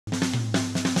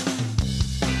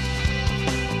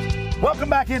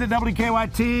Welcome back into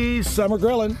WKYT Summer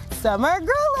Grillin'. Summer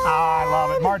Grillin'. I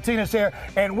love it. Martina's here,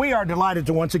 and we are delighted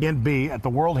to once again be at the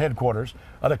world headquarters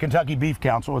of the Kentucky Beef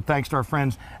Council, with thanks to our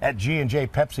friends at G&J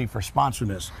Pepsi for sponsoring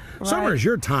this. Right. Summer is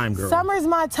your time, girl. Summer's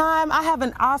my time. I have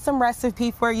an awesome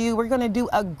recipe for you. We're going to do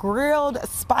a grilled,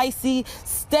 spicy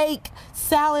steak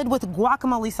salad with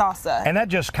guacamole salsa. And that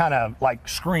just kind of like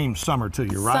screams summer to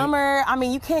you, right? Summer, I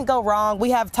mean, you can't go wrong.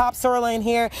 We have top sirloin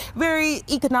here, very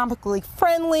economically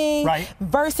friendly, right,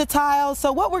 versatile.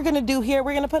 So what we're going to do here,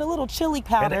 we're going to put a little chili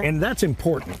powder. And that's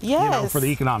important, yes, you know, for the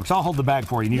economics. I'll hold the bag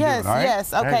for you and you yes, do it, all right?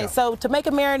 Yes, okay. So to make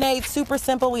a marinade, super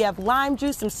simple. We have lime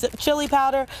juice, some chili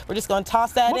powder. We're just going to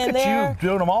toss that in there. Look at you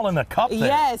doing them all in the cup there.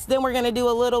 Yes, then we're going to do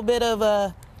a little bit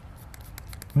of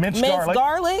minced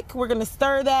garlic. We're going to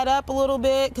stir that up a little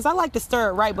bit because I like to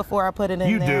stir it right before I put it in there.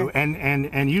 You do,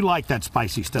 and you like that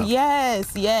spicy stuff.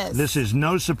 Yes, yes. This is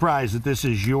no surprise that this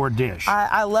is your dish.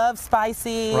 I love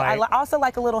spicy. Right. I also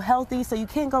like a little healthy, so you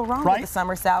can't go wrong with the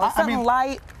summer salad. Something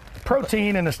light.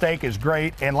 Protein in the steak is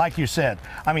great, and like you said,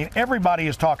 I mean, everybody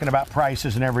is talking about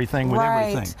prices and everything with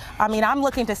everything. I mean, I'm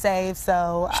looking to save,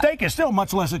 so... Steak is still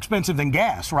much less expensive than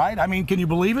gas, right? I mean, can you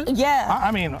believe it? Yeah.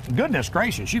 I mean, goodness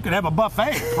gracious, you could have a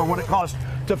buffet for what it costs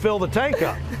to fill the tank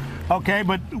up. Okay,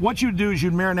 but what you do is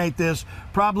you marinate this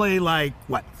probably like,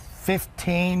 what,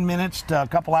 15 minutes to a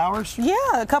couple hours? Yeah,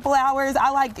 a couple hours.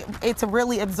 I like it to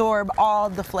really absorb all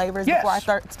the flavors before I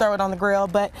throw it on the grill.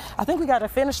 But I think we got a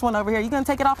finished one over here. You gonna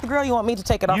take it off the grill? You want me to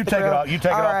take it off the grill? You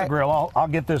take it off the grill. I'll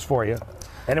get this for you,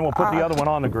 and then we'll put the other one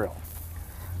on the grill.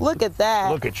 Look at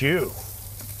that. Look at you.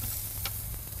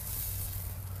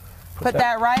 Put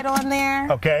that right on there.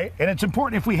 Okay, and it's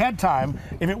important, if we had time,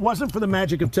 if it wasn't for the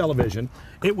magic of television,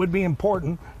 it would be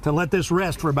important to let this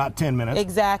rest for about 10 minutes.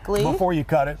 Exactly. Before you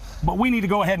cut it. But we need to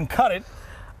go ahead and cut it.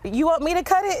 You want me to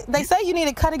cut it? They say you need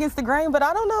to cut against the grain, but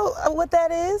I don't know what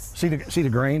that is. See the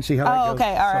grain? See how that goes? Oh,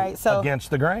 okay, all right. So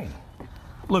against the grain.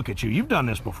 Look at you. You've done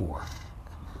this before.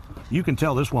 You can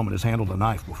tell this woman has handled a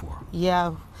knife before.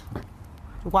 Yeah.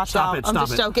 Watch out. I'm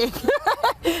just joking.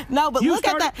 No, but look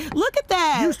at that. Look at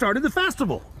that. You started the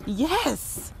festival.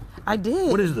 Yes, I did.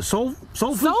 What is it, the Soul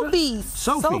Feast?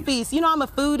 Soul Feast. You know, I'm a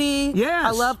foodie. Yes. I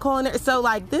love culinary. So,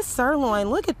 like, this sirloin,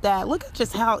 look at that. Look at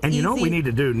just how easy. And you know what we need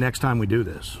to do next time we do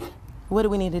this? What do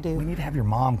we need to do? We need to have your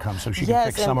mom come so she can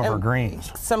pick some of her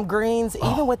greens. Some greens,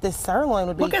 even with this sirloin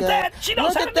would be good. Look at that. She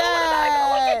knows how to do it.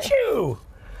 Look at you.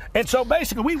 And so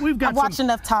basically, we've got. I've watched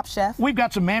enough Top Chef. We've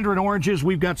got some mandarin oranges.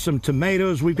 We've got some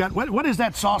tomatoes. We've got what is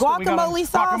that sauce? Guacamole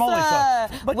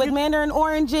sauce with mandarin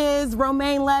oranges,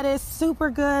 romaine lettuce. Super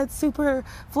good, super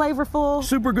flavorful.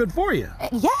 Super good for you.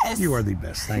 Yes. You are the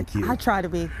best. Thank you. I try to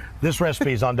be. This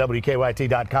recipe is on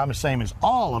WKYT.com, the same as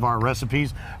all of our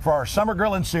recipes for our Summer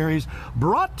Grillin' series,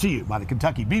 brought to you by the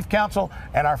Kentucky Beef Council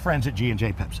and our friends at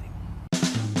G&J Pepsi.